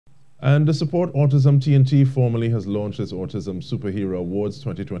And to support Autism T&T formally has launched its Autism Superhero Awards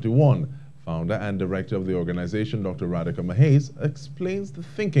 2021. Founder and director of the organization, Dr. Radica Mahase, explains the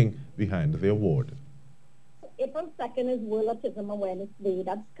thinking behind the award. April 2nd is World Autism Awareness Day.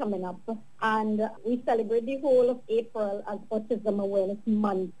 That's coming up. And we celebrate the whole of April as Autism Awareness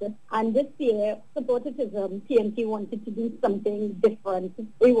Month. And this year, Support Autism T&T wanted to do something different.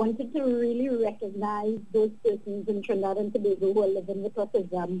 We wanted to really recognize those persons in Trinidad and Tobago who are living with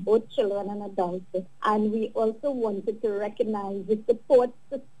autism, both children and adults. And we also wanted to recognize the support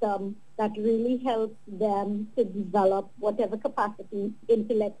system that really helps them to develop whatever capacity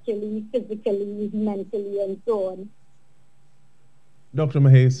intellectually, physically, mentally, and so on. Dr.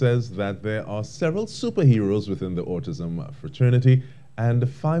 Mahase says that there are several superheroes within the autism fraternity, and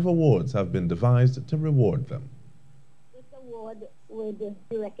 5 awards have been devised to reward them. This award would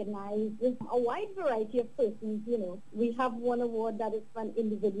recognize a wide variety of persons. We have one award that is for an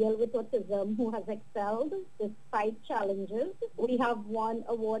individual with autism who has excelled despite challenges. We have one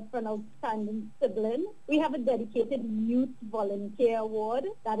award for an outstanding sibling. We have a dedicated youth volunteer award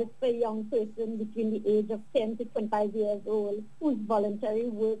that is for a young person between the age of 10 to 25 years old whose voluntary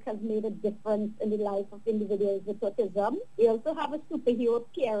work has made a difference in the life of individuals with autism. We also have a superhero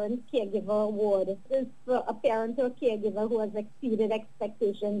parent caregiver award. This is for a parent or caregiver who has exceeded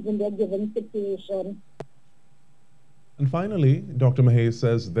expectations in their given situation. And finally, Dr. Mahase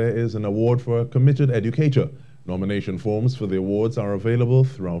says there is an award for a committed educator. Nomination forms for the awards are available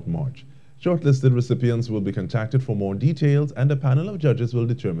throughout March. Shortlisted recipients will be contacted for more details, and a panel of judges will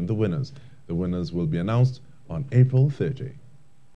determine the winners. The winners will be announced on April 30.